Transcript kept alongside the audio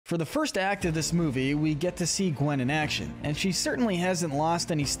For the first act of this movie, we get to see Gwen in action, and she certainly hasn't lost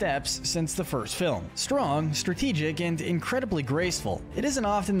any steps since the first film. Strong, strategic, and incredibly graceful, it isn't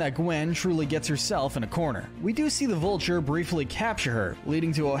often that Gwen truly gets herself in a corner. We do see the Vulture briefly capture her,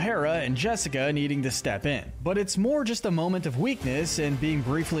 leading to O'Hara and Jessica needing to step in. But it's more just a moment of weakness and being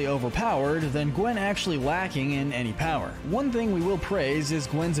briefly overpowered than Gwen actually lacking in any power. One thing we will praise is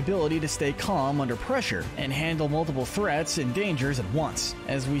Gwen's ability to stay calm under pressure and handle multiple threats and dangers at once,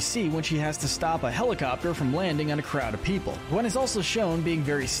 as we see when she has to stop a helicopter from landing on a crowd of people. Gwen is also shown being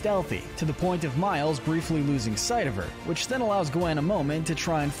very stealthy, to the point of Miles briefly losing sight of her, which then allows Gwen a moment to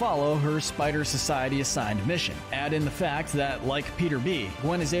try and follow her Spider Society assigned mission. Add in the fact that, like Peter B.,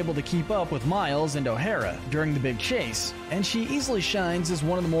 Gwen is able to keep up with Miles and O'Hara during the big chase, and she easily shines as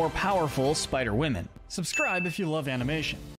one of the more powerful Spider-Women. Subscribe if you love animation.